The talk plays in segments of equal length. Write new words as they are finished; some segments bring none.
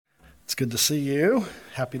It's good to see you.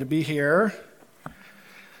 Happy to be here.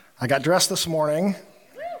 I got dressed this morning.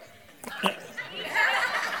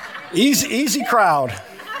 Easy crowd.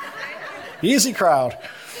 Easy crowd.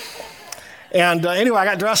 And anyway, I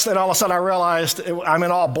got dressed and all of a sudden I realized I'm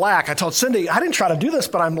in all black. I told Cindy, I didn't try to do this,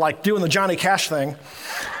 but I'm like doing the Johnny Cash thing.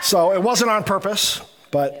 So it wasn't on purpose,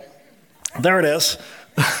 but there it is.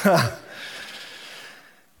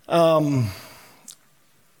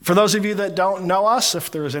 For those of you that don't know us, if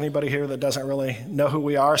there's anybody here that doesn't really know who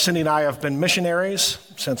we are, Cindy and I have been missionaries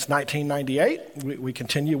since 1998. We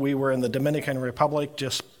continue. We were in the Dominican Republic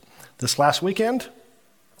just this last weekend.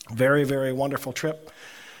 Very, very wonderful trip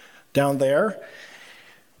down there.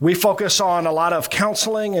 We focus on a lot of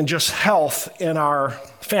counseling and just health in our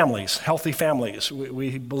families, healthy families.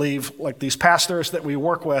 We believe, like these pastors that we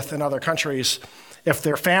work with in other countries, if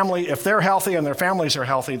they're healthy and their families are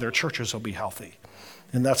healthy, their churches will be healthy.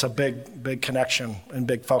 And that's a big connection and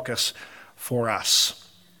big focus for us.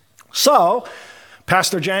 So,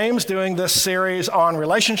 Pastor James, doing this series on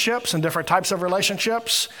relationships and different types of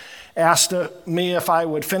relationships, asked me if I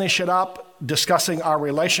would finish it up discussing our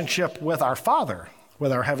relationship with our Father,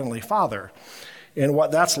 with our Heavenly Father, and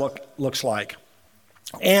what that looks like.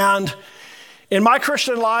 And in my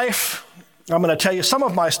Christian life, I'm going to tell you some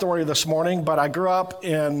of my story this morning, but I grew up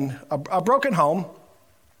in a broken home.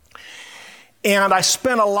 And I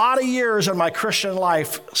spent a lot of years in my Christian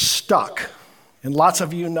life stuck. And lots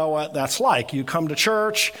of you know what that's like. You come to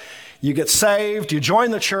church, you get saved, you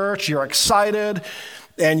join the church, you're excited,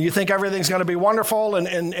 and you think everything's going to be wonderful.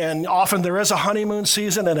 And often there is a honeymoon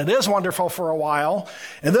season, and it is wonderful for a while.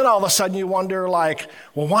 And then all of a sudden you wonder, like,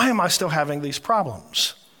 well, why am I still having these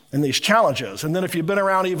problems and these challenges? And then if you've been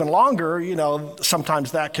around even longer,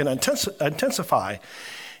 sometimes that can intensify.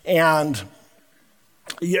 And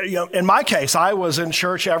in my case, I was in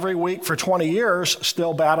church every week for 20 years,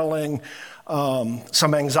 still battling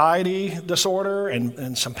some anxiety disorder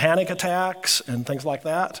and some panic attacks and things like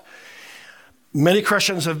that. Many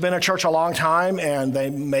Christians have been in church a long time, and they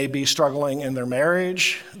may be struggling in their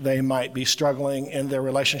marriage. They might be struggling in their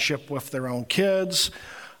relationship with their own kids.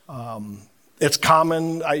 It's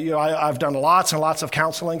common. I've done lots and lots of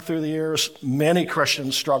counseling through the years. Many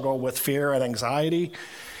Christians struggle with fear and anxiety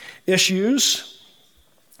issues.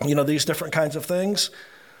 These different kinds of things.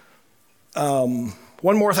 One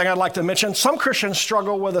more thing I'd like to mention. Some Christians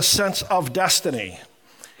struggle with a sense of destiny.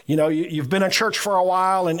 You've been in church for a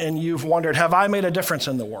while and you've wondered, have I made a difference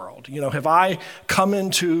in the world? Have I come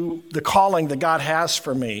into the calling that God has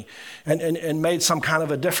for me and made some kind of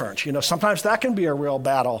a difference? Sometimes that can be a real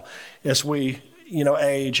battle as we,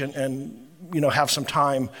 age and have some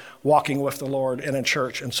time walking with the Lord and in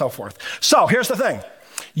church and so forth. So here's the thing.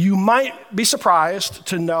 You might be surprised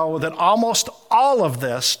to know that almost all of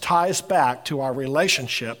this ties back to our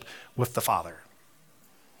relationship with the Father.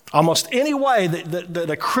 Almost any way that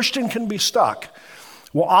a Christian can be stuck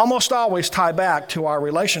will almost always tie back to our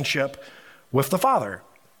relationship with the Father.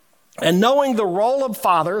 And knowing the role of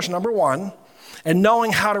fathers, number one, and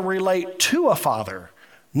knowing how to relate to a father,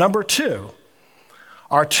 number two,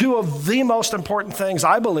 are two of the most important things,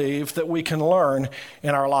 I believe, that we can learn in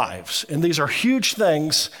our lives. And these are huge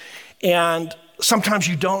things, and sometimes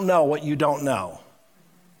you don't know what you don't know.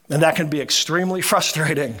 And that can be extremely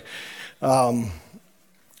frustrating when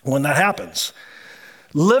that happens.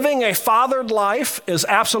 Living a fathered life is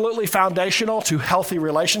absolutely foundational to healthy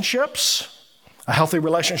relationships, a healthy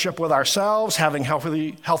relationship with ourselves, having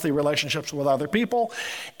healthy relationships with other people.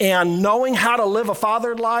 And knowing how to live a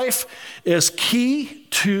fathered life is key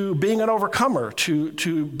to being an overcomer,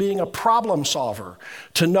 to being a problem solver,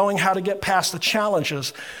 to knowing how to get past the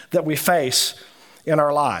challenges that we face in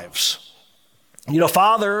our lives.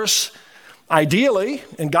 Fathers, ideally,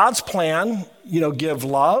 in God's plan, give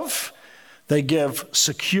love, they give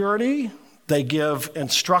security, they give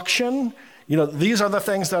instruction. These are the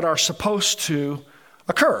things that are supposed to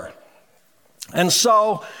occur. And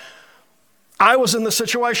so I was in the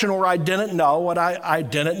situation where I didn't know what I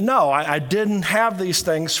didn't know. I didn't have these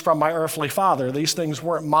things from my earthly father. These things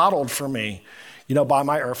weren't modeled for me, by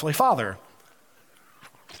my earthly father.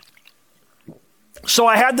 So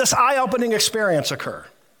I had this eye-opening experience occur.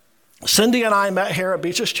 Cindy and I met here at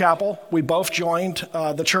Beaches Chapel. We both joined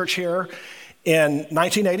the church here in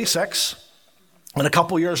 1986. And a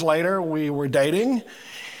couple years later, we were dating,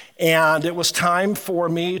 and it was time for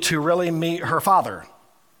me to really meet her father,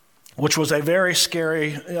 which was a very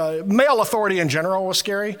scary, male authority in general was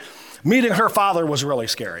scary. Meeting her father was really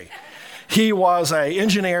scary. He was an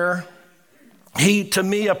engineer. He, to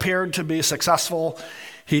me, appeared to be successful.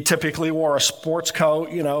 He typically wore a sports coat,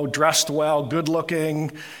 dressed well, good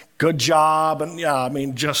looking, good job, and yeah, I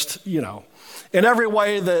mean, just, in every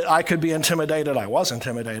way that I could be intimidated, I was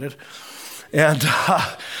intimidated. And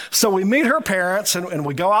so we meet her parents, and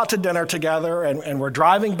we go out to dinner together, and we're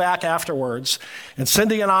driving back afterwards, and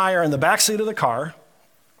Cindy and I are in the back seat of the car.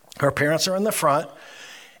 Her parents are in the front,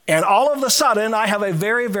 and all of a sudden, I have a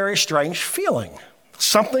very, very strange feeling.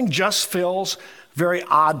 Something just feels very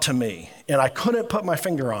odd to me, and I couldn't put my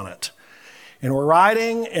finger on it. And we're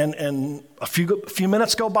riding, and a few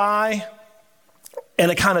minutes go by,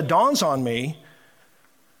 and it kind of dawns on me,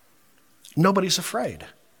 nobody's afraid.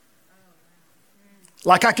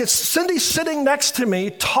 Like I could, Cindy's sitting next to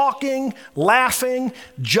me, talking, laughing,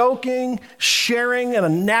 joking, sharing in a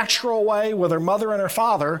natural way with her mother and her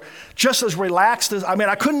father, just as relaxed as,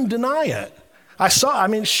 I couldn't deny it.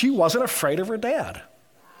 She wasn't afraid of her dad.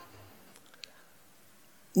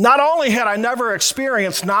 Not only had I never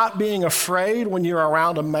experienced not being afraid when you're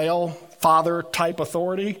around a male father type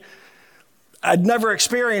authority, I'd never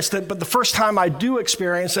experienced it, but the first time I do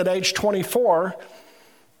experience it at age 24,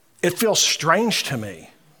 it feels strange to me.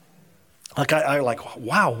 Like I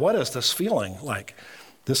wow, what is this feeling? Like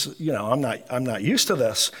this, I'm not used to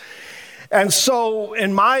this. And so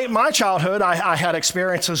in my childhood, I had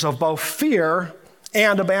experiences of both fear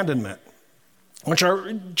and abandonment, which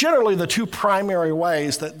are generally the two primary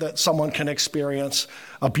ways that someone can experience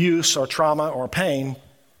abuse or trauma or pain,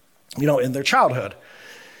 in their childhood.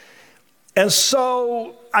 And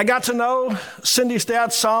so I got to know Cindy's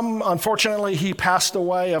dad some. Unfortunately, he passed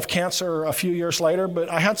away of cancer a few years later, but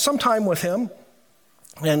I had some time with him.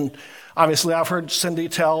 And obviously, I've heard Cindy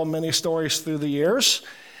tell many stories through the years.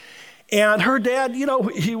 And her dad,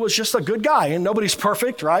 he was just a good guy. And nobody's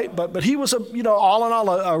perfect, right? But he was, all in all,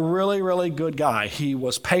 a really, really good guy. He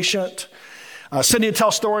was patient. Cindy would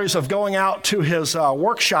tell stories of going out to his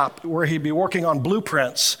workshop where he'd be working on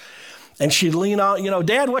blueprints. And she'd lean out,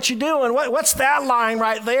 Dad, what you doing? What's that line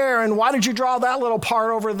right there? And why did you draw that little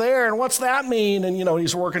part over there? And what's that mean? And,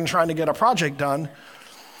 he's working, trying to get a project done.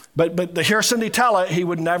 But to hear Cindy tell it, he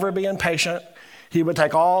would never be impatient. He would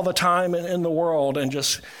take all the time in the world and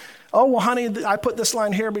just, oh, well, honey, I put this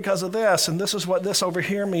line here because of this. And this is what this over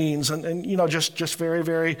here means. And just very,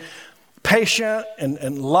 very patient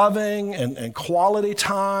and loving and quality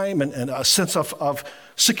time and a sense of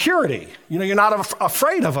security. You're not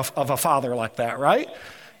afraid of a father like that, right?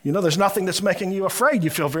 There's nothing that's making you afraid.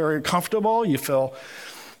 You feel very comfortable. You feel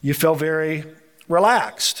very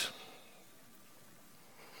relaxed.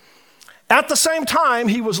 At the same time,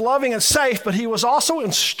 he was loving and safe, but he was also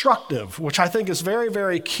instructive, which I think is very,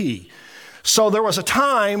 very key. So there was a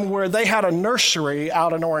time where they had a nursery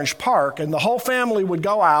out in Orange Park, and the whole family would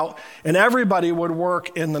go out, and everybody would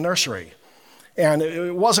work in the nursery. And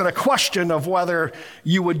it wasn't a question of whether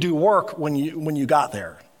you would do work when you got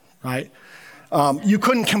there, right? You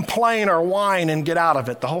couldn't complain or whine and get out of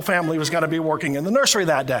it. The whole family was going to be working in the nursery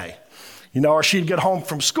that day. Or she'd get home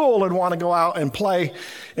from school and want to go out and play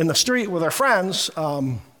in the street with her friends.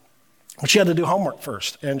 But she had to do homework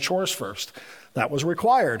first and chores first. That was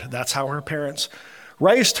required. That's how her parents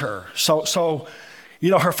raised her. So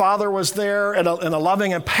her father was there in a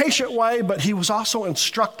loving and patient way, but he was also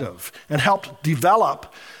instructive and helped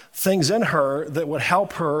develop things in her that would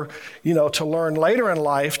help her, to learn later in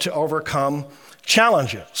life to overcome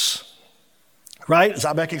challenges. Right? Is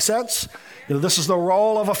that making sense? This is the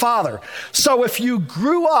role of a father. So if you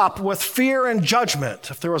grew up with fear and judgment,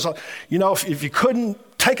 if there was if you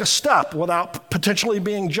couldn't take a step without potentially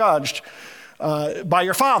being judged by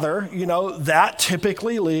your father, that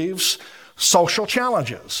typically leaves social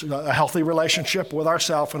challenges, a healthy relationship with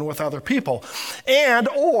ourselves and with other people.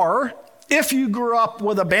 Or if you grew up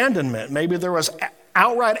with abandonment, maybe there was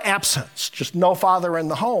outright absence, just no father in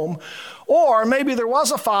the home, or maybe there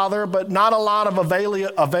was a father, but not a lot of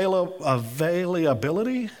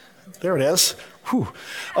availability. There it is.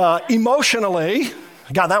 Emotionally,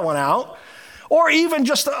 got that one out. Or even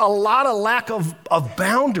just a lot of lack of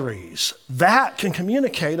boundaries. That can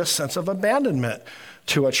communicate a sense of abandonment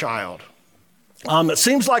to a child. It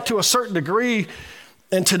seems like to a certain degree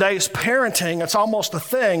in today's parenting, it's almost a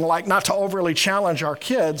thing like not to overly challenge our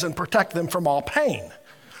kids and protect them from all pain.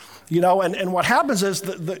 And what happens is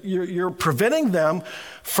that you're preventing them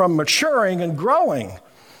from maturing and growing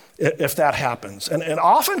if that happens. And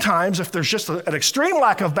oftentimes, if there's just an extreme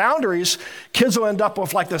lack of boundaries, kids will end up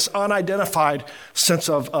with like this unidentified sense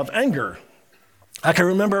of anger. I can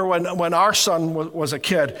remember when our son was a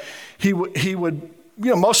kid, he would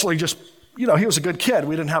mostly just he was a good kid.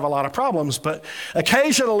 We didn't have a lot of problems, but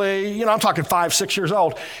occasionally, I'm talking 5, 6 years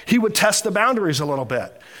old, he would test the boundaries a little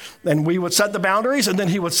bit. And we would set the boundaries, and then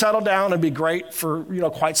he would settle down and be great for,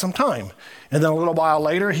 quite some time. And then a little while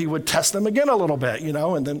later, he would test them again a little bit,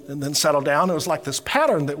 and then settle down. It was like this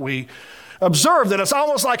pattern that we observed, that it's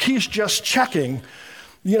almost like he's just checking.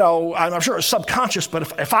 I'm sure it's subconscious,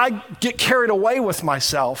 but if I get carried away with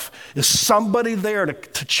myself, is somebody there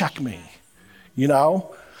to check me,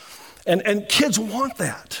 And kids want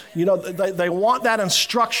that. They want that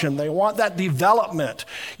instruction. They want that development.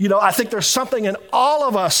 I think there's something in all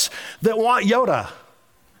of us that want Yoda.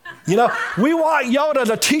 We want Yoda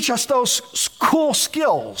to teach us those cool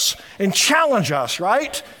skills and challenge us,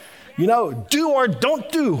 right? Do or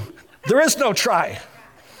don't do. There is no try.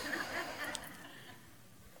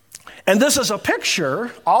 And this is a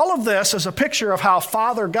picture, all of this is a picture of how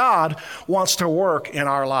Father God wants to work in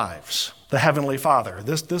our lives. The Heavenly Father.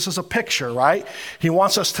 This is a picture, right? He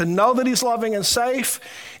wants us to know that he's loving and safe,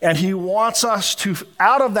 and he wants us to,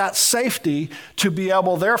 out of that safety, to be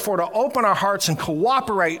able, therefore, to open our hearts and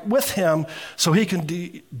cooperate with him so he can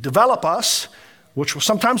develop us, which will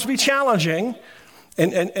sometimes be challenging,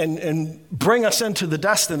 and bring us into the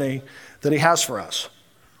destiny that he has for us.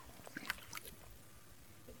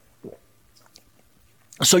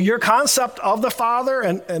 So your concept of the Father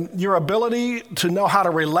and your ability to know how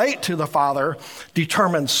to relate to the Father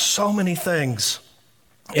determines so many things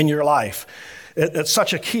in your life. It's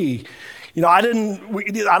such a key. I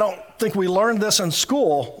don't think we learned this in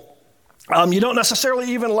school. You don't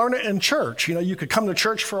necessarily even learn it in church. You could come to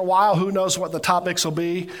church for a while. Who knows what the topics will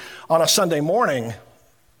be on a Sunday morning.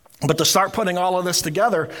 But to start putting all of this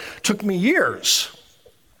together took me years.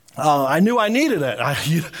 I knew I needed it.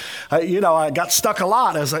 I got stuck a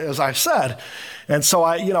lot, as I said. And so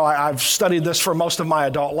I've studied this for most of my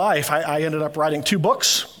adult life. I ended up writing 2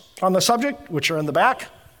 books on the subject, which are in the back.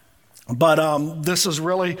 But this is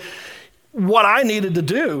really what I needed to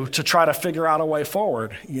do to try to figure out a way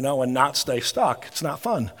forward, and not stay stuck. It's not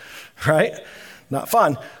fun, right? Not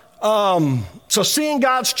fun. So seeing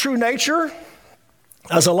God's true nature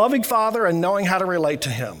as a loving Father and knowing how to relate to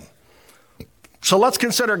him. So let's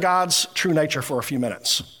consider God's true nature for a few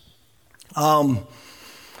minutes. So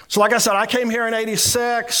like I said, I came here in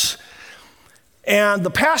 86, and the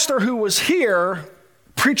pastor who was here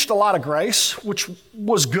preached a lot of grace, which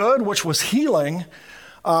was good, which was healing,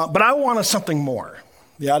 but I wanted something more.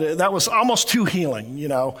 Yeah, that was almost too healing,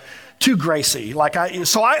 too gracie.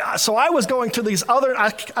 So I was going to these other,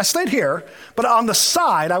 I stayed here, but on the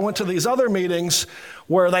side, I went to these other meetings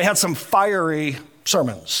where they had some fiery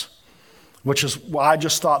sermons. Which is why I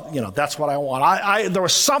just thought, that's what I want. There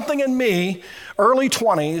was something in me, early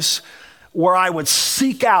 20s, where I would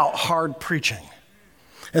seek out hard preaching.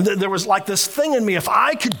 And there was like this thing in me, if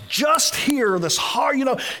I could just hear this hard,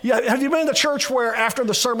 have you been in the church where after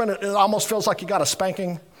the sermon, it almost feels like you got a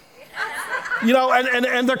spanking?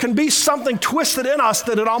 And there can be something twisted in us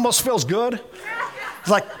that it almost feels good. It's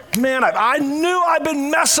like, man, I knew I'd been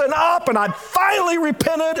messing up, and I finally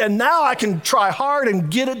repented, and now I can try hard and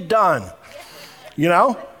get it done.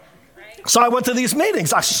 So I went to these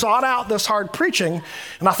meetings. I sought out this hard preaching,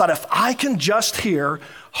 and I thought, if I can just hear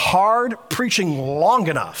hard preaching long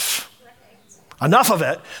enough of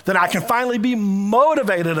it, then I can finally be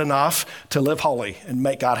motivated enough to live holy and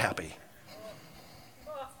make God happy.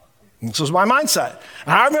 This was my mindset.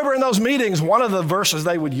 And I remember in those meetings, one of the verses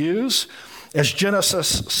they would use is Genesis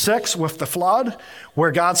 6 with the flood,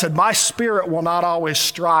 where God said, my spirit will not always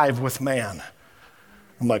strive with man.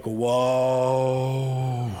 I'm like,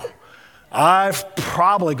 whoa, I've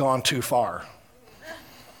probably gone too far.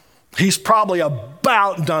 He's probably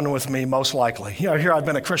about done with me, most likely. Here I've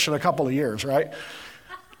been a Christian a couple of years, right?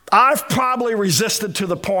 I've probably resisted to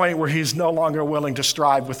the point where he's no longer willing to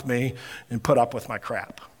strive with me and put up with my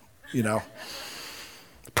crap,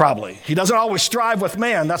 Probably. He doesn't always strive with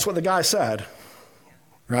man. That's what the guy said,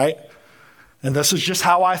 right? And this is just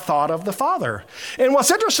how I thought of the Father. And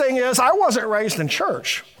what's interesting is I wasn't raised in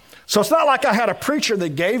church. So it's not like I had a preacher that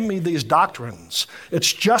gave me these doctrines.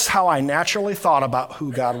 It's just how I naturally thought about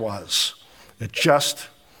who God was. It just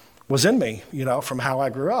was in me, from how I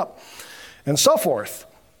grew up and so forth.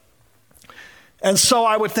 And so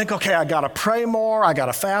I would think, okay, I got to pray more. I got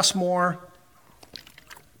to fast more.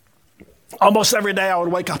 Almost every day I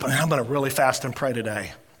would wake up and I'm going to really fast and pray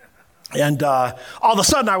today. And all of a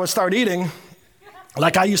sudden I would start eating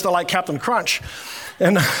like I used to like Captain Crunch.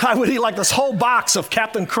 And I would eat like this whole box of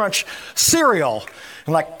Captain Crunch cereal.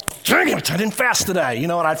 And like, dang it, I didn't fast today.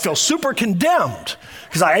 And I'd feel super condemned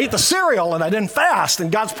because I ate the cereal and I didn't fast.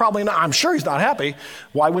 And God's probably not, I'm sure he's not happy.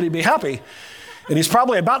 Why would he be happy? And he's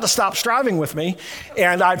probably about to stop striving with me,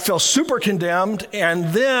 and I'd feel super condemned, and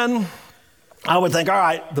then I would think, all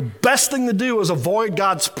right, the best thing to do is avoid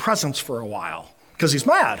God's presence for a while, because he's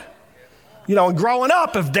mad. And growing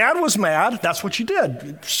up, if Dad was mad, that's what you did.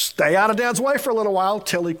 You'd stay out of Dad's way for a little while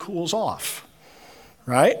till he cools off,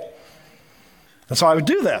 right? And so I would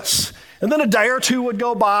do this. And then a day or two would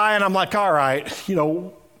go by, and I'm like, all right,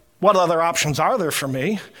 what other options are there for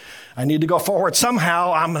me? I need to go forward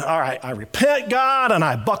somehow. All right, I repent, God, and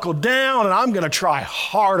I buckle down, and I'm going to try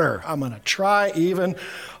harder. I'm going to try even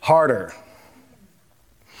harder.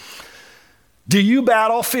 Do you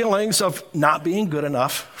battle feelings of not being good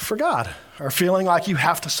enough for God, or feeling like you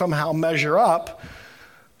have to somehow measure up,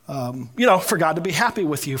 for God to be happy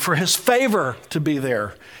with you, for his favor to be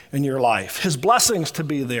there in your life, his blessings to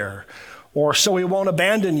be there, or so he won't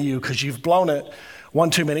abandon you because you've blown it one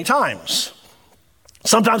too many times?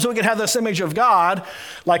 Sometimes we can have this image of God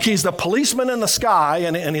like he's the policeman in the sky,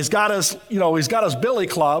 and he's got his, he's got his billy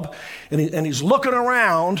club, and he's looking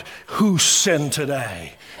around. Who sinned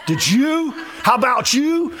today? Did you? How about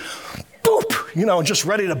you? Boop, just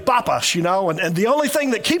ready to bop us, and the only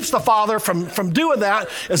thing that keeps the Father from doing that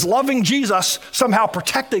is loving Jesus, somehow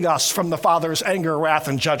protecting us from the Father's anger, wrath,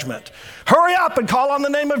 and judgment. Hurry up and call on the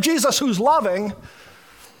name of Jesus, who's loving,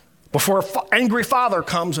 before angry Father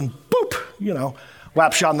comes and boop,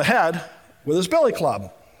 whaps you on the head with his billy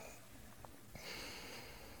club.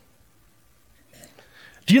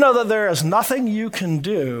 Do you know that there is nothing you can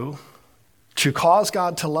do to cause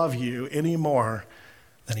God to love you any more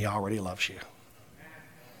than he already loves you?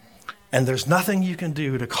 And there's nothing you can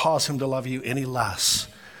do to cause him to love you any less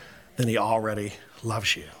than he already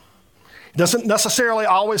loves you. He doesn't necessarily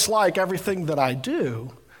always like everything that I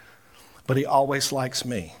do, but he always likes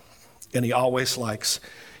me, and he always likes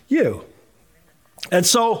you. And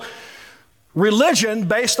so religion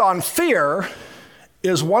based on fear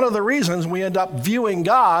is one of the reasons we end up viewing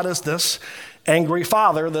God as this angry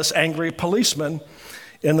Father, this angry policeman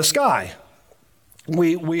in the sky.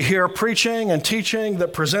 We hear preaching and teaching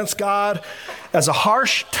that presents God as a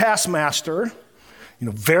harsh taskmaster,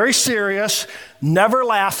 very serious, never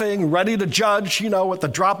laughing, ready to judge, at the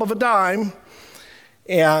drop of a dime.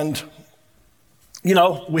 And,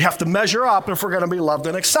 we have to measure up if we're going to be loved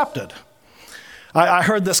and accepted. I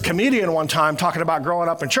heard this comedian one time talking about growing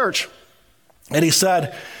up in church, and he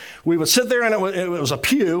said, we would sit there, and it was a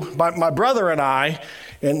pew, my brother and I,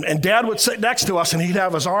 and Dad would sit next to us, and he'd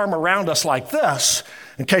have his arm around us like this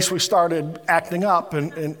in case we started acting up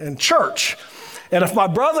in church. And if my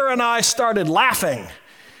brother and I started laughing,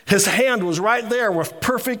 his hand was right there with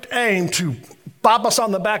perfect aim to bop us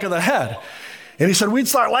on the back of the head. And he said, we'd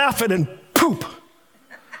start laughing and poop.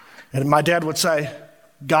 And my dad would say,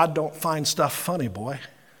 God don't find stuff funny, boy.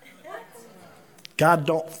 God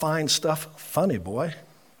don't find stuff funny, boy.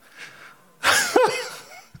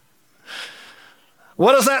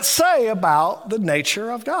 What does that say about the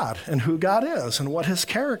nature of God and who God is and what his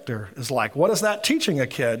character is like? What is that teaching a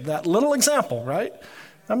kid? That little example, right?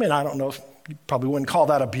 I don't know if you probably wouldn't call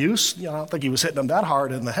that abuse. I don't think he was hitting them that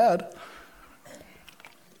hard in the head.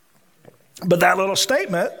 But that little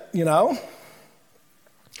statement, you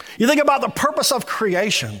think about the purpose of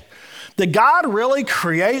creation. Did God really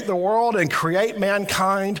create the world and create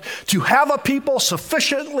mankind to have a people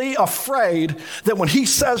sufficiently afraid that when he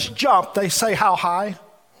says jump, they say how high?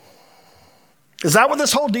 Is that what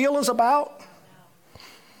this whole deal is about?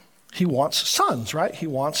 He wants sons, right? He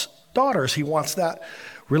wants daughters. He wants that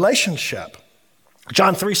relationship.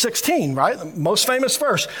 John 3:16, right? The most famous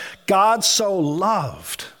verse. God so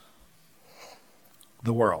loved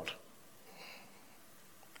the world.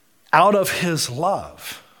 Out of his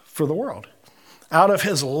love for the world, out of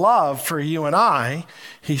his love for you and I,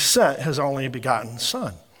 he sent his only begotten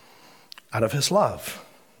Son. Out of his love.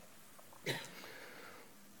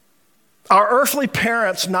 Our earthly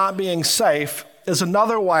parents not being safe is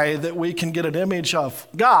another way that we can get an image of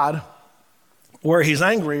God where he's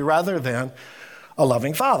angry rather than a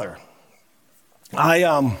loving Father.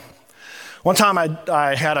 One time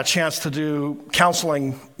I had a chance to do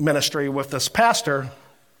counseling ministry with this pastor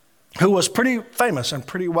who was pretty famous and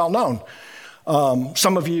pretty well known.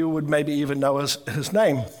 Some of you would maybe even know his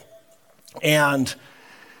name. And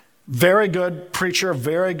very good preacher,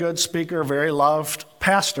 very good speaker, very loved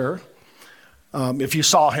pastor. If you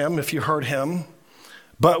saw him, if you heard him.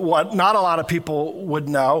 But what not a lot of people would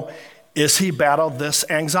know is he battled this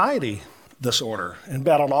anxiety disorder and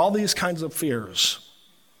battled all these kinds of fears.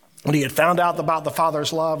 When he had found out about the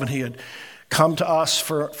Father's love and he had come to us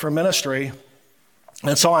for ministry.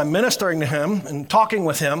 And so I'm ministering to him and talking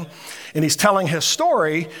with him, and he's telling his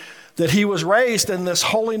story that he was raised in this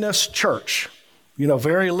holiness church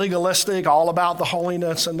very legalistic, all about the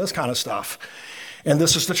holiness and this kind of stuff. And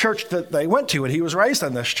this is the church that they went to, and he was raised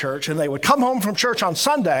in this church. And they would come home from church on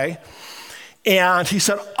Sunday, and he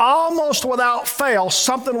said, almost without fail,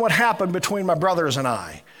 something would happen between my brothers and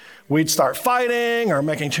I. We'd start fighting or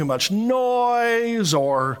making too much noise,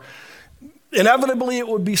 or inevitably it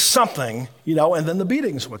would be something, and then the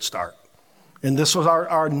beatings would start. And this was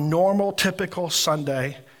our normal, typical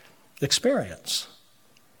Sunday experience.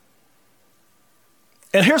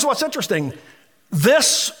 And here's what's interesting.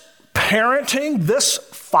 This parenting, this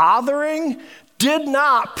fathering did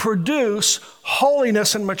not produce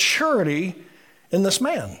holiness and maturity in this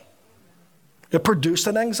man. It produced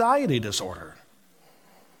an anxiety disorder.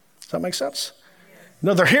 Does that make sense?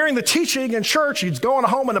 No, they're hearing the teaching in church. He's going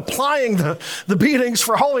home and applying the beatings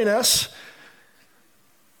for holiness.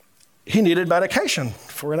 He needed medication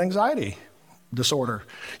for an anxiety disorder.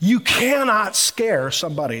 You cannot scare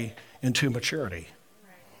somebody into maturity.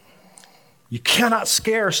 You cannot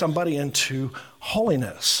scare somebody into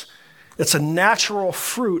holiness. It's a natural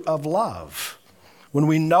fruit of love. When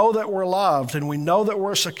we know that we're loved and we know that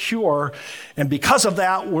we're secure, and because of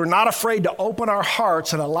that, we're not afraid to open our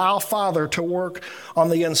hearts and allow Father to work on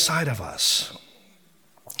the inside of us.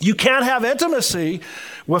 You can't have intimacy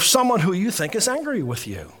with someone who you think is angry with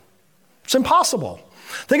you. It's impossible.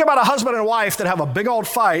 Think about a husband and wife that have a big old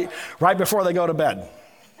fight right before they go to bed.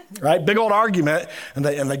 Right? Big old argument, and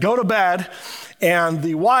they go to bed, and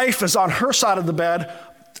the wife is on her side of the bed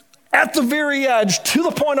at the very edge to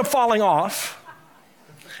the point of falling off,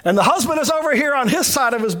 and the husband is over here on his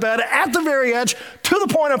side of his bed at the very edge to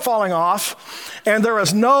the point of falling off, and there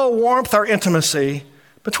is no warmth or intimacy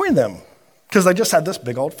between them because they just had this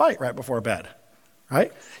big old fight right before bed.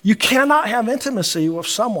 Right? You cannot have intimacy with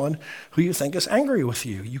someone who you think is angry with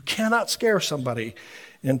you. You cannot scare somebody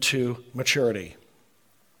into maturity.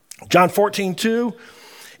 John 14:2,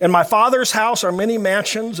 in my Father's house are many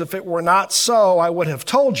mansions. If it were not so, I would have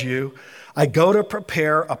told you, I go to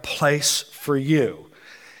prepare a place for you.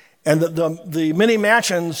 And the many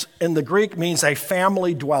mansions in the Greek means a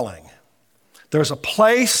family dwelling. There's a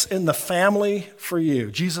place in the family for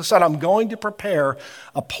you. Jesus said, I'm going to prepare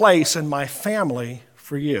a place in my family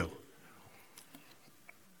for you.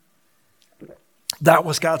 That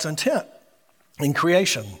was God's intent in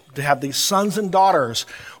creation, to have these sons and daughters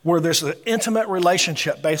where there's an intimate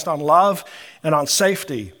relationship based on love and on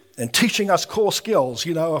safety and teaching us cool skills,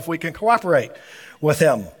 if we can cooperate with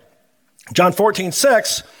him. John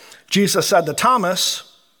 14:6, Jesus said to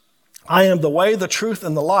Thomas, I am the way, the truth,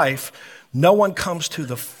 and the life. No one comes to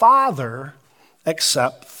the Father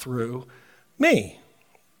except through me.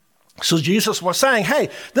 So Jesus was saying, hey,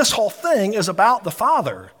 this whole thing is about the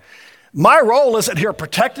Father. My role isn't here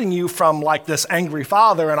protecting you from like this angry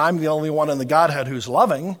father, and I'm the only one in the Godhead who's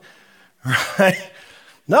loving, right?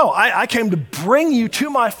 No, I came to bring you to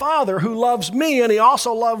my Father who loves me, and he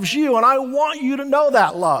also loves you, and I want you to know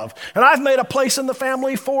that love. And I've made a place in the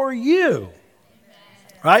family for you,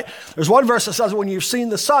 right? There's one verse that says, when you've seen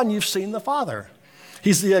the Son, you've seen the Father.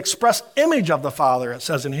 He's the express image of the Father, it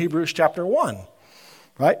says in Hebrews chapter 1,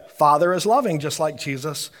 right? Father is loving just like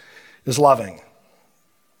Jesus is loving.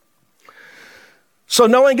 So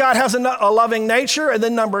knowing God has a loving nature, and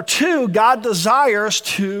then number two, God desires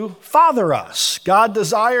to father us. God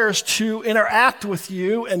desires to interact with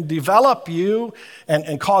you and develop you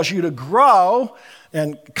and cause you to grow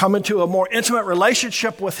and come into a more intimate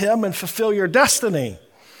relationship with him and fulfill your destiny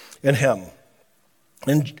in him.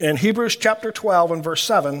 In Hebrews chapter 12 and verse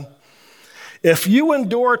 7, if you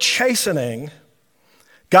endure chastening,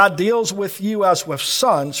 God deals with you as with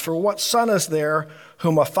sons, for what son is there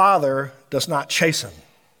whom a father does not chasten?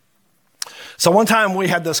 So one time we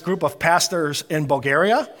had this group of pastors in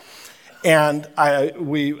Bulgaria, and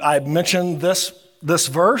I mentioned this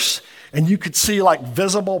verse, and you could see like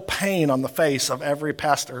visible pain on the face of every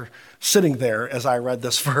pastor sitting there as I read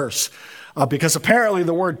this verse, because apparently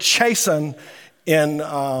the word chasten in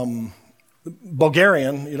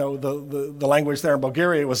Bulgarian, the language there in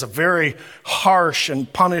Bulgaria, was a very harsh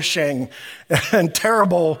and punishing and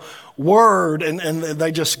terrible word, and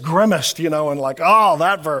they just grimaced, and like, oh,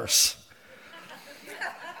 that verse.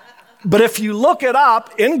 But if you look it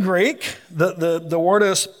up in Greek, the word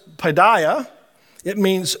is paideia. It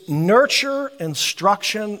means nurture,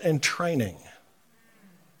 instruction, and training.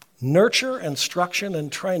 Nurture, instruction,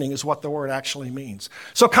 and training is what the word actually means.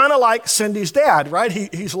 So kind of like Cindy's dad, right?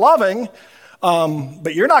 He's loving,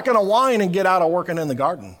 but you're not going to whine and get out of working in the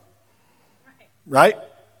garden, right?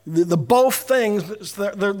 The both things,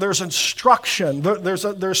 there's instruction,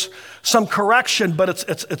 there's some correction, but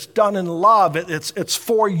it's done in love. It's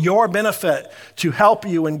for your benefit to help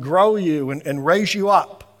you and grow you and raise you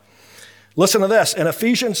up. Listen to this, in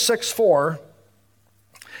Ephesians 6:4,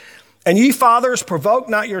 and ye fathers, provoke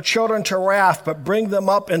not your children to wrath, but bring them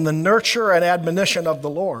up in the nurture and admonition of the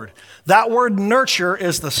Lord. That word nurture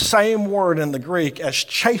is the same word in the Greek as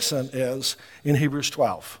chasten is in Hebrews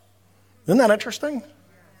 12. Isn't that interesting?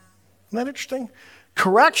 Isn't that interesting?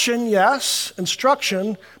 Correction, yes.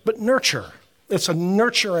 Instruction, but nurture. It's a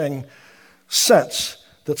nurturing sense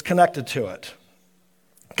that's connected to it.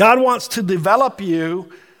 God wants to develop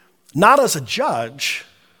you not as a judge,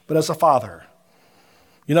 but as a father.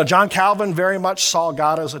 You know, John Calvin very much saw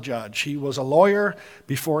God as a judge. He was a lawyer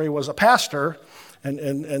before he was a pastor,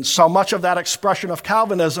 and so much of that expression of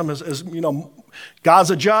Calvinism is, you know,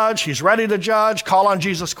 God's a judge, he's ready to judge, call on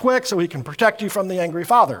Jesus quick so he can protect you from the angry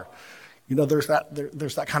father. You know, there's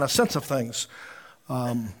that kind of sense of things.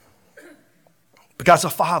 But God's a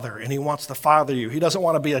father, and he wants to father you. He doesn't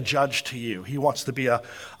want to be a judge to you. He wants to be a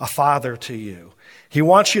father to you. He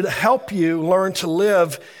wants you to help you learn to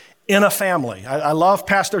live in a family. I love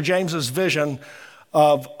Pastor James's vision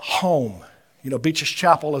of home. You know, Beaches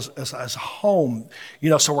Chapel as a home. You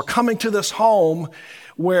know, so we're coming to this home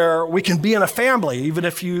where we can be in a family, even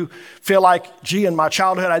if you feel like, gee, in my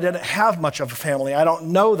childhood, I didn't have much of a family. I don't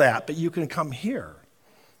know that, but you can come here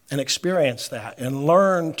and experience that and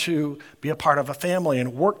learn to be a part of a family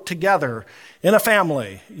and work together in a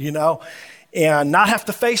family, you know, and not have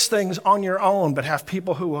to face things on your own, but have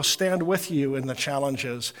people who will stand with you in the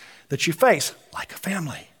challenges that you face, like a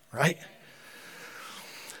family, right?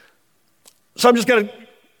 So I'm just going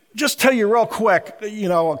to tell you real quick, you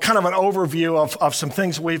know, kind of an overview of some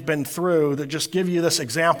things we've been through that just give you this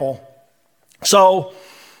example. So,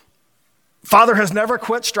 Father has never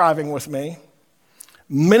quit striving with me.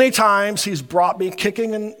 Many times he's brought me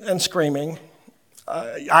kicking and screaming.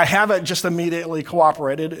 I haven't just immediately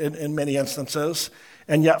cooperated in many instances,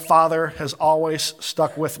 and yet Father has always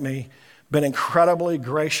stuck with me, been incredibly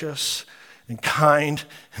gracious and kind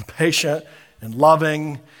and patient and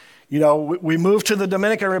loving. You know, we moved to the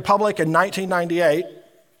Dominican Republic in 1998,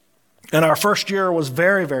 and our first year was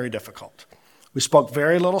very, very difficult. We spoke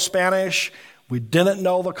very little Spanish. We didn't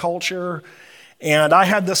know the culture, and I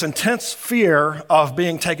had this intense fear of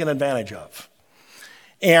being taken advantage of.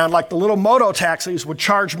 And like the little moto taxis would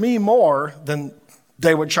charge me more than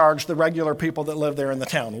they would charge the regular people that live there in the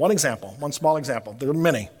town. One small example. There were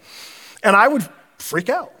many. And I would freak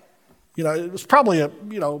out. You know, it was probably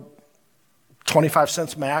 25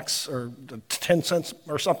 cents max or 10 cents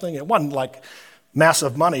or something. It wasn't like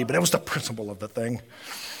massive money, but it was the principle of the thing.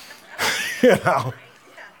 You know.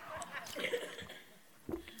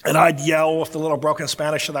 And I'd yell with the little broken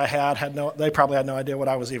Spanish that I had. They probably had no idea what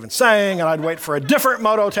I was even saying. And I'd wait for a different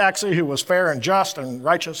moto taxi who was fair and just and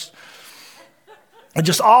righteous. And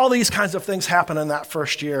just all these kinds of things happen in that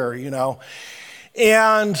first year, you know.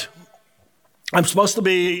 And I'm supposed to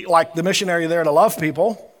be like the missionary there to love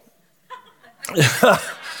people.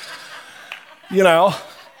 You know,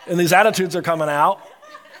 and these attitudes are coming out.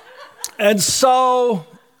 And so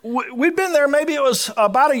we'd been there, maybe it was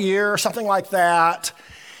about a year or something like that.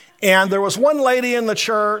 And there was one lady in the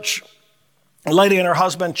church, a lady and her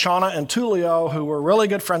husband, Chana and Tulio, who were really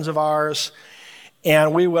good friends of ours.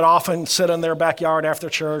 And we would often sit in their backyard after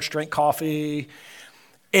church, drink coffee.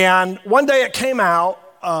 And one day it came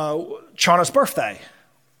out, Chana's birthday.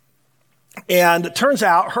 And it turns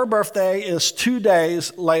out her birthday is 2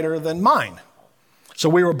 days later than mine. So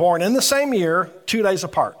we were born in the same year, 2 days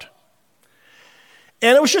apart.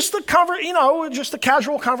 And it was just just a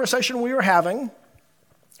casual conversation we were having.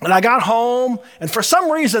 And I got home, and for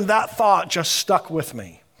some reason, that thought just stuck with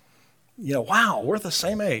me. You know, wow, we're the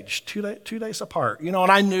same age, 2 days apart. You know,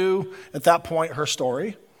 and I knew at that point her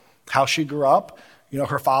story, how she grew up. You know,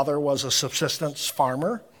 her father was a subsistence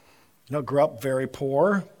farmer, you know, grew up very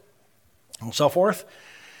poor, and so forth.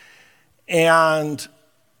 And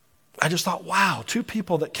I just thought, wow, two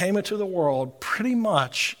people that came into the world pretty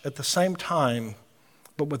much at the same time,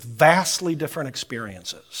 but with vastly different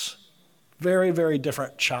experiences. Very, very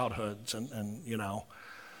different childhoods. And you know,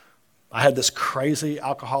 I had this crazy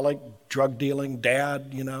alcoholic, drug-dealing dad,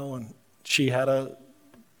 you know, and she had a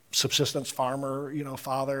subsistence farmer, you know,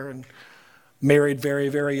 father, and married very,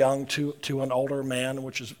 very young to an older man,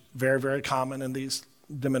 which is very, very common in these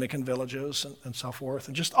Dominican villages and so forth.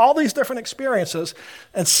 And just all these different experiences.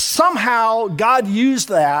 And somehow God used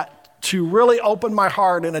that to really open my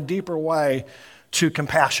heart in a deeper way to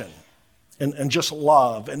compassion and just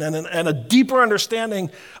love and a deeper understanding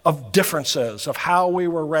of differences, of how we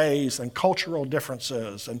were raised and cultural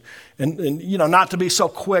differences and not to be so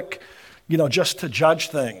quick, just to judge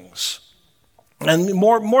things. And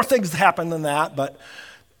more things happen than that, but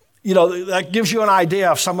that gives you an idea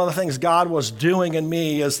of some of the things God was doing in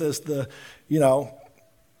me as the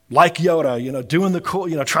like Yoda, doing the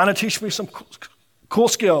cool, trying to teach me some cool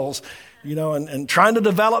skills, and trying to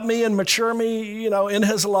develop me and mature me, in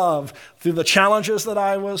his love through the challenges that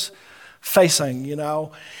I was facing,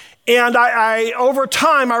 And I over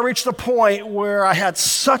time, I reached a point where I had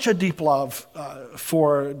such a deep love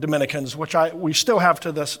for Dominicans, which we still have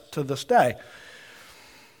to this day.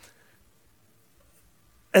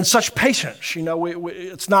 And such patience,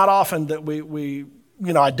 it's not often that we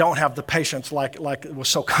I don't have the patience like it was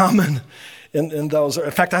so common in those.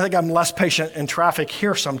 In fact, I think I'm less patient in traffic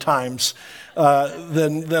here sometimes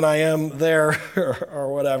than I am there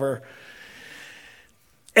or whatever.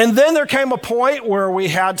 And then there came a point where we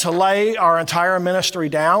had to lay our entire ministry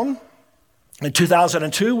down. In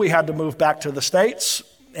 2002, we had to move back to the States,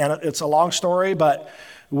 and it's a long story, but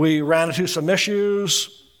we ran into some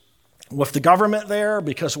issues with the government there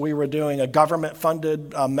because we were doing a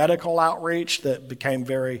government-funded medical outreach that became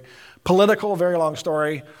very political, very long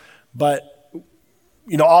story. But,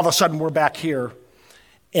 all of a sudden we're back here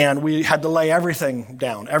and we had to lay everything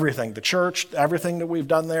down, everything, the church, everything that we've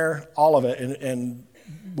done there, all of it. And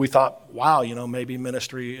we thought, wow, maybe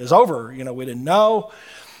ministry is over. We didn't know.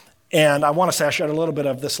 And I want to say I shared a little bit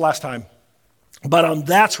of this last time. But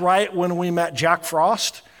that's right when we met Jack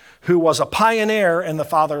Frost, who was a pioneer in the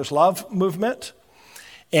Father's Love movement.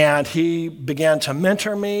 And he began to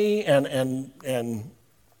mentor me and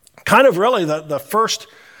kind of really the first,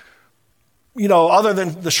 other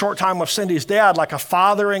than the short time with Cindy's dad, like a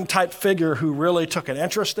fathering type figure who really took an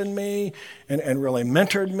interest in me and really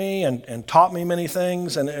mentored me and taught me many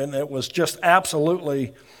things. And it was just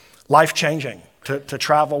absolutely life-changing to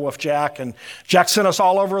travel with Jack. And Jack sent us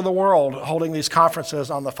all over the world holding these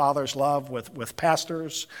conferences on the Father's Love with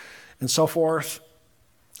pastors and so forth.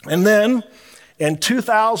 And then in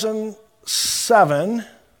 2007,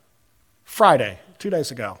 Friday, 2 days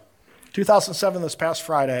ago, 2007, this past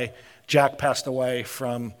Friday, Jack passed away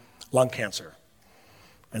from lung cancer.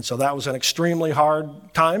 And so that was an extremely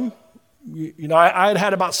hard time. I had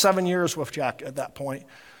had about 7 years with Jack at that point.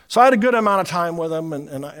 So I had a good amount of time with him,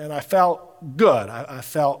 and I felt good. I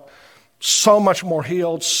felt so much more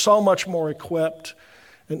healed, so much more equipped,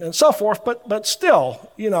 and so forth. But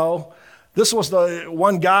still, this was the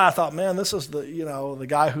one guy I thought, man, this is the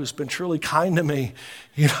guy who's been truly kind to me,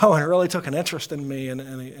 and really took an interest in me,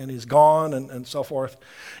 and he's gone, and so forth.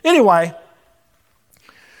 Anyway,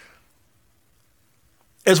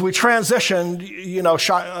 as we transitioned,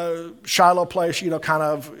 Shiloh Place,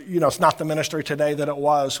 it's not the ministry today that it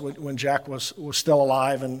was when Jack was still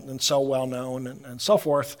alive and so well known and so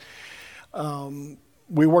forth.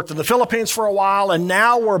 We worked in the Philippines for a while, and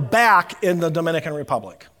now we're back in the Dominican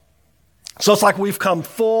Republic. So it's like we've come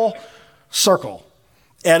full circle.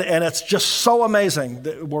 And it's just so amazing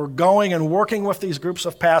that we're going and working with these groups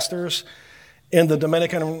of pastors in the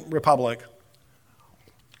Dominican Republic.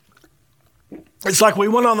 It's like we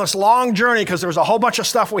went on this long journey because there was a whole bunch of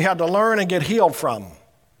stuff we had to learn and get healed from.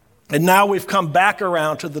 And now we've come back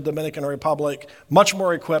around to the Dominican Republic, much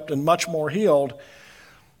more equipped and much more healed.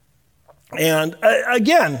 And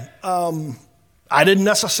again, I didn't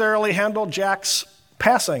necessarily handle Jack's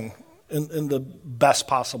passing in the best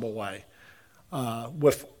possible way,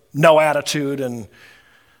 with no attitude and,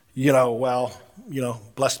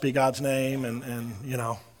 blessed be God's name and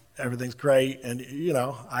everything's great. And,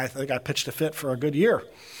 I think I pitched a fit for a good year.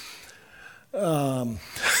 All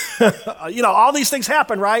these things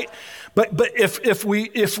happen, right? But if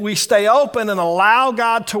we stay open and allow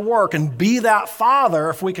God to work and be that Father,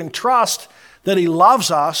 if we can trust that he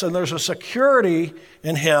loves us and there's a security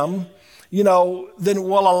in him, then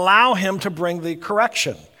we'll allow him to bring the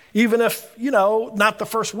correction. Even if, not the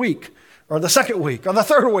first week or the second week or the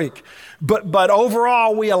third week. But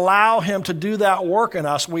overall, we allow him to do that work in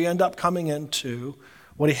us. We end up coming into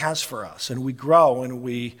what he has for us, and we grow and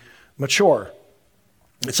we mature.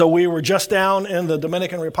 And so we were just down in the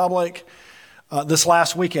Dominican Republic this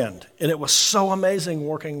last weekend, and it was so amazing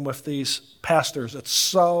working with these pastors. It's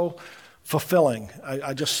so fulfilling.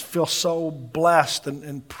 I just feel so blessed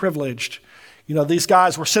and privileged. These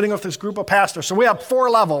guys were sitting with this group of pastors. So we have 4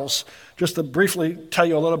 levels, just to briefly tell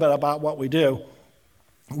you a little bit about what we do.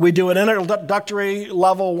 We do an introductory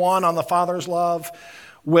level 1 on the Father's love,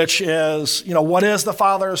 which is, what is the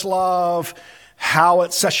Father's love, how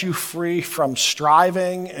it sets you free from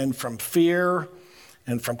striving and from fear,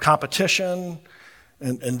 and from competition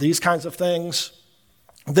and these kinds of things.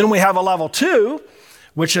 Then we have a level 2,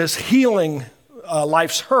 which is healing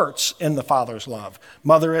life's hurts in the Father's love.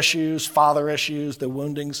 Mother issues, father issues, the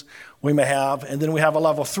woundings we may have. And then we have a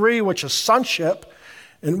level 3, which is sonship,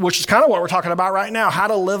 and which is kind of what we're talking about right now, how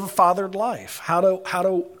to live a fathered life, how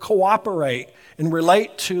to cooperate and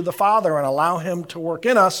relate to the Father and allow him to work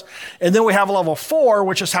in us. And then we have level 4,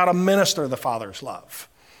 which is how to minister the Father's love.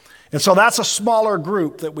 And so that's a smaller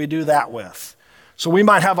group that we do that with. So we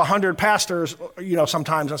might have 100 pastors,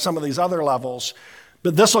 sometimes on some of these other levels,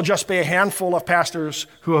 but this will just be a handful of pastors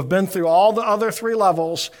who have been through all the other 3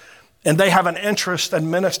 levels, and they have an interest in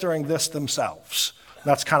ministering this themselves.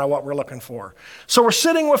 That's kind of what we're looking for. So we're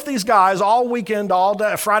sitting with these guys all weekend, all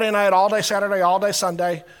day, Friday night, all day Saturday, all day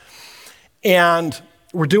Sunday, and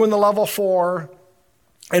we're doing the level 4,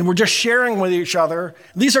 and we're just sharing with each other.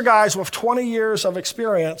 These are guys with 20 years of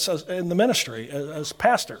experience in the ministry as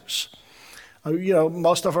pastors.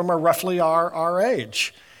 Most of them are roughly our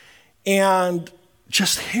age. And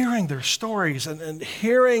just hearing their stories and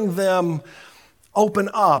hearing them open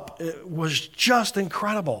up, it was just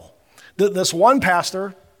incredible. This one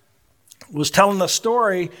pastor was telling the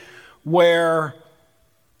story where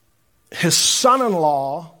his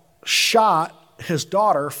son-in-law shot his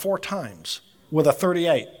daughter 4 times with a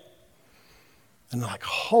 .38. And they're like,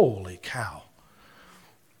 holy cow.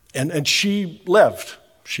 And she lived.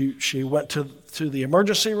 She went to the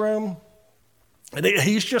emergency room. And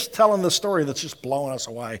he's just telling the story that's just blowing us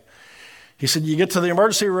away. He said, you get to the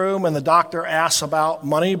emergency room and the doctor asks about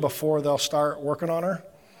money before they'll start working on her.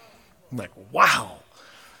 I'm like, wow.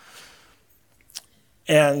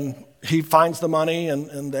 And he finds the money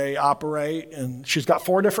and they operate, and she's got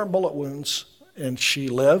 4 different bullet wounds and she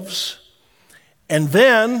lives. And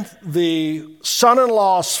then the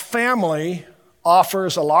son-in-law's family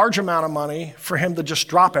offers a large amount of money for him to just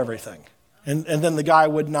drop everything. And then the guy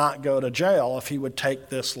would not go to jail if he would take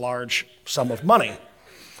this large sum of money.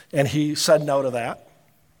 And he said no to that.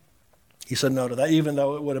 He said no to that, even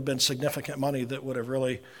though it would have been significant money that would have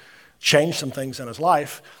really changed some things in his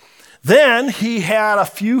life. Then he had a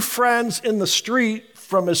few friends in the street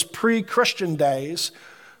from his pre-Christian days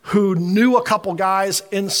who knew a couple guys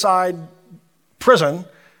inside prison,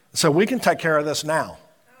 so we can take care of this now.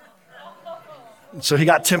 And so he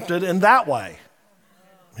got tempted in that way.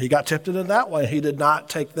 He did not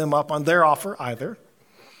take them up on their offer either.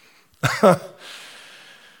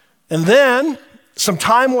 And then some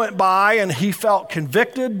time went by and he felt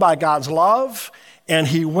convicted by God's love, and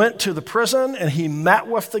he went to the prison and he met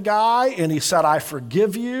with the guy and he said, I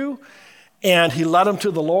forgive you. And he led him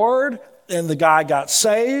to the Lord, and the guy got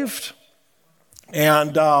saved.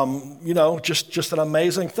 And, just an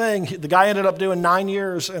amazing thing. The guy ended up doing 9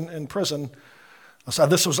 years in prison. So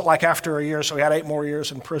this was like after a year, so he had 8 more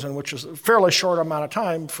years in prison, which is a fairly short amount of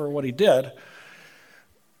time for what he did.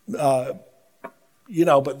 But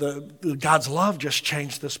God's love just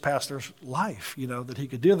changed this pastor's life, that he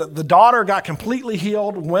could do that. The daughter got completely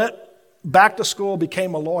healed, went back to school,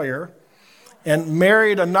 became a lawyer, and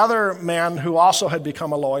married another man who also had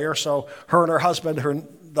become a lawyer. So her and her husband,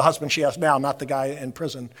 the husband she has now, not the guy in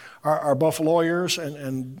prison, are both lawyers,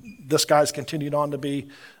 and this guy's continued on to be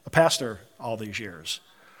a pastor all these years.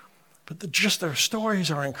 But just their stories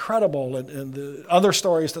are incredible, and the other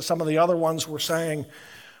stories that some of the other ones were saying,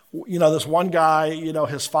 this one guy,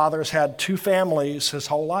 his father's had 2 families his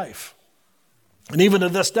whole life. And even to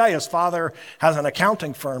this day, his father has an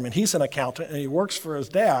accounting firm, and he's an accountant, and he works for his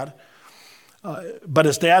dad. But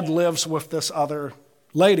his dad lives with this other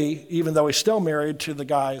lady, even though he's still married to the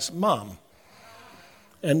guy's mom.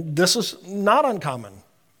 And this is not uncommon.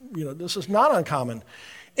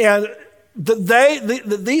 And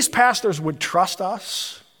these pastors would trust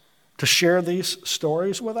us to share these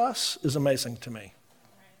stories with us is amazing to me.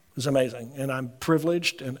 It's amazing. And I'm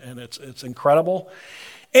privileged, and it's incredible.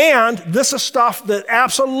 And this is stuff that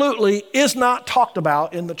absolutely is not talked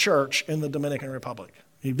about in the church in the Dominican Republic.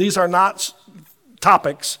 These are not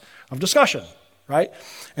topics of discussion, right?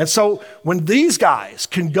 And so when these guys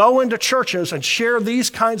can go into churches and share these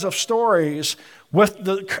kinds of stories with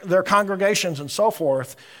their congregations and so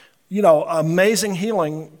forth, amazing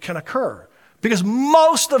healing can occur. Because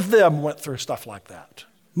most of them went through stuff like that.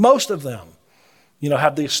 Most of them,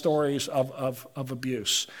 have these stories of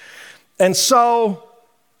abuse. And so,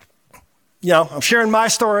 I'm sharing my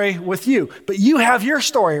story with you. But you have your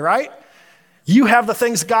story, right? You have the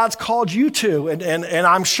things God's called you to. And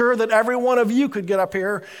I'm sure that every one of you could get up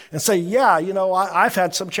here and say, yeah, I've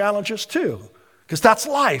had some challenges too. Because that's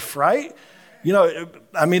life, right?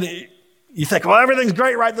 You think, well, everything's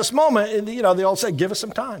great right this moment. And, the old say, give us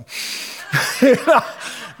some time.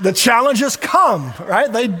 The challenges come,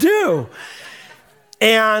 right? They do.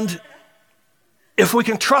 And if we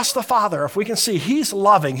can trust the Father, if we can see he's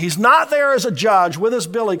loving, he's not there as a judge with his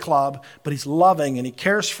billy club, but he's loving and he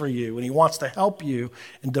cares for you and he wants to help you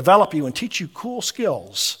and develop you and teach you cool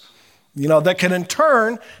skills, that can in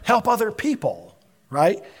turn help other people,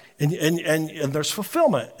 right? And there's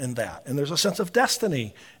fulfillment in that. And there's a sense of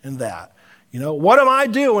destiny in that. What am I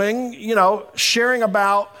doing, sharing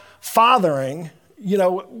about fathering,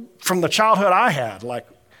 from the childhood I had? Like,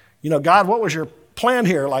 God, what was your plan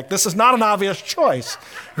here? Like, this is not an obvious choice,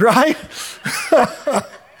 right?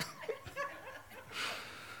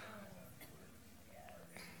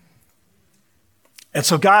 And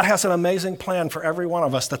so God has an amazing plan for every one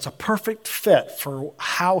of us that's a perfect fit for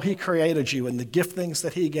how he created you and the giftings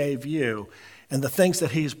that he gave you and the things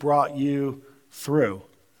that he's brought you through.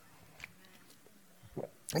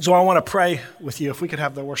 So I want to pray with you. If we could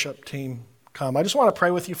have the worship team come. I just want to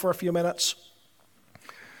pray with you for a few minutes.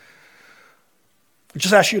 I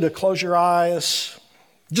just ask you to close your eyes.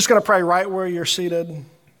 I'm just going to pray right where you're seated.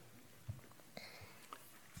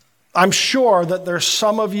 I'm sure that there's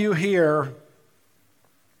some of you here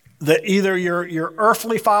that either your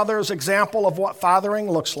earthly father's example of what fathering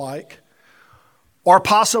looks like, or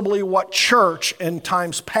possibly what church in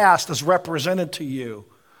times past has represented to you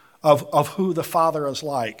of who the Father is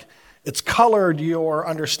like. It's colored your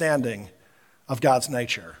understanding of God's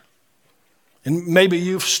nature. And maybe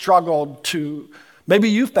you've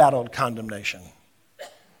battled condemnation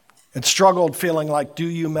and struggled feeling like, do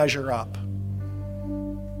you measure up?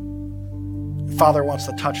 Father wants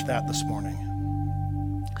to touch that this morning.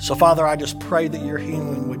 So Father, I just pray that your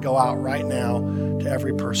healing would go out right now to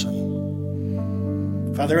every person.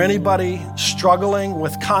 Father, anybody struggling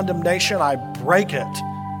with condemnation, I break it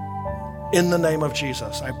in the name of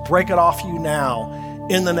Jesus. I break it off you now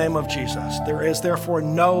in the name of Jesus. There is therefore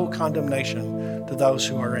no condemnation to those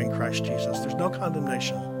who are in Christ Jesus. There's no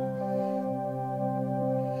condemnation.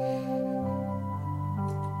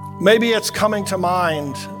 Maybe it's coming to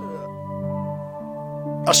mind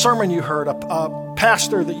a sermon you heard, a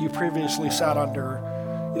pastor that you previously sat under,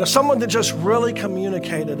 someone that just really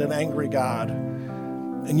communicated an angry God,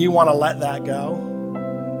 and you want to let that go.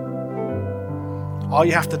 All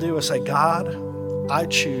you have to do is say, God, I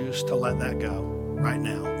choose to let that go right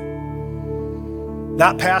now.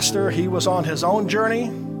 That pastor, he was on his own journey,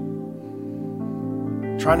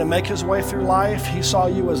 trying to make his way through life. He saw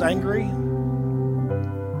you as angry.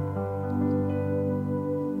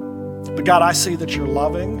 But God, I see that you're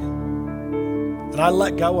loving, and I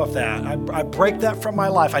let go of that. I break that from my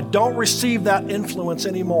life. I don't receive that influence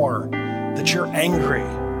anymore, that you're angry.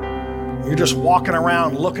 You're just walking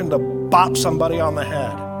around looking to bop somebody on the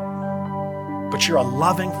head. But you're a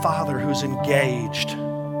loving Father who's engaged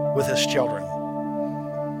with his children.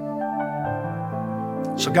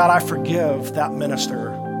 So God, I forgive that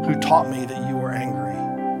minister who taught me that you were angry.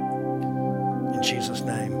 In Jesus'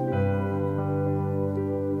 name.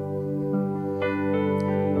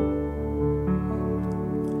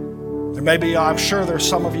 Maybe, I'm sure there's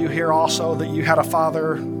some of you here also that you had a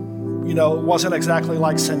father, wasn't exactly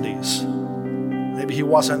like Cindy's. Maybe he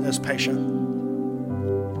wasn't as patient.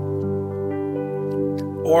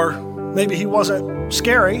 Or maybe he wasn't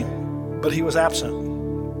scary, but he was absent.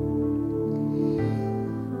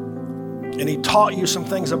 And he taught you some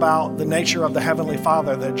things about the nature of the Heavenly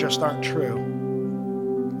Father that just aren't true.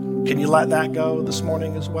 Can you let that go this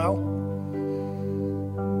morning as well?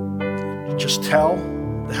 Just tell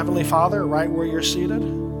the Heavenly Father, right where you're seated,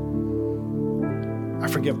 I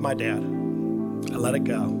forgive my dad. I let it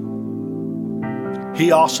go.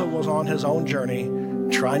 He also was on his own journey,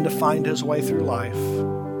 trying to find his way through life.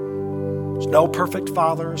 There's no perfect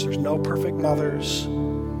fathers. There's no perfect mothers.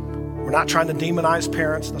 We're not trying to demonize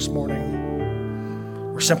parents this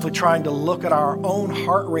morning. We're simply trying to look at our own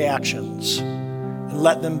heart reactions and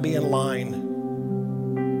let them be in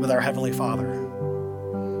line with our Heavenly Father.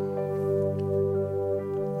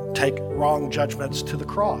 Take wrong judgments to the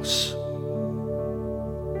cross.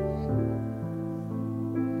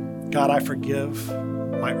 God, I forgive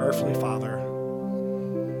my earthly father.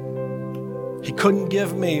 He couldn't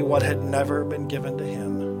give me what had never been given to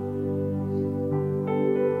him.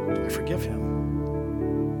 I forgive him.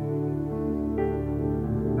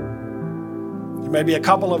 There may be a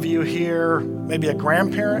couple of you here, maybe a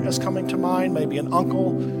grandparent is coming to mind, maybe an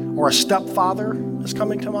uncle or a stepfather is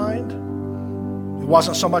coming to mind. It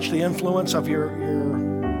wasn't so much the influence of your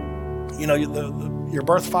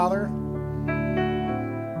birth father.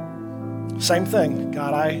 Same thing.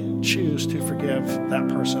 God, I choose to forgive that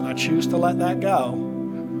person. I choose to let that go.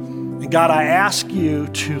 And God, I ask you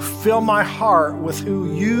to fill my heart with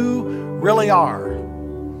who you really are.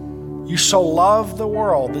 You so loved the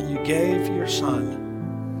world that you gave your son.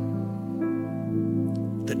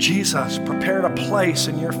 That Jesus prepared a place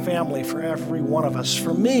in your family for every one of us,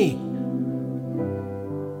 for me.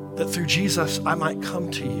 That through Jesus I might come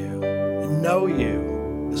to you and know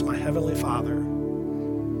you as my heavenly Father.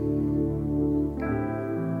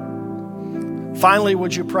 Finally,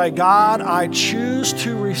 would you pray, God, I choose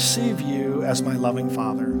to receive you as my loving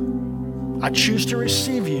Father. I choose to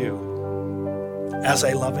receive you as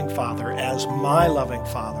a loving Father, as my loving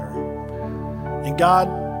Father. And God,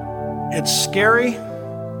 it's scary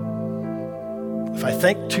if I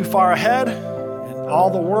think too far ahead and all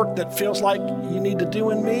the work that feels like you need to do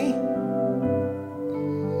in me.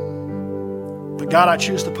 But God, I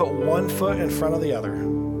choose to put one foot in front of the other.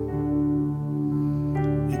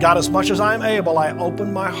 God, as much as I'm able, I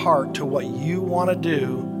open my heart to what you want to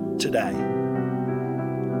do today.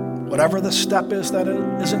 Whatever the step is that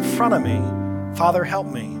is in front of me, Father, help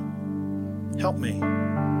me. Help me.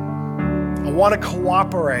 I want to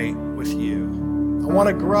cooperate with you. I want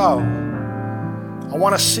to grow. I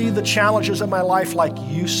want to see the challenges of my life like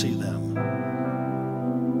you see them.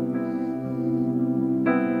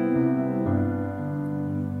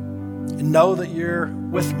 And know that you're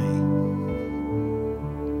with me.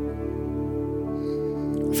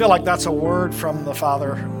 I feel like that's a word from the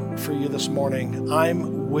Father for you this morning.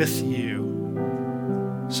 I'm with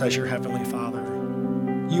you, says your Heavenly Father.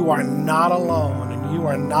 You are not alone and you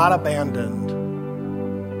are not abandoned.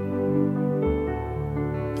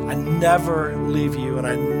 I never leave you and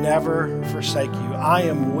I never forsake you. I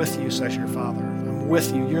am with you, says your Father. I'm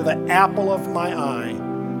with you. You're the apple of my eye.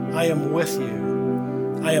 I am with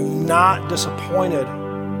you. I am not disappointed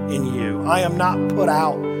in you. I am not put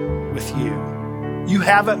out with you. You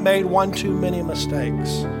haven't made one too many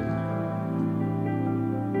mistakes.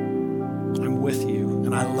 I'm with you,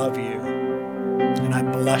 and I love you, and I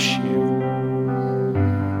bless you.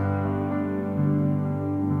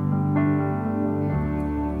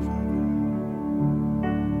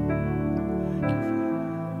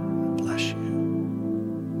 Bless you.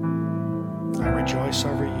 I rejoice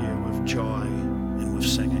over you with joy and with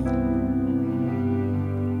singing.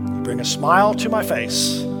 You bring a smile to my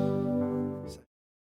face.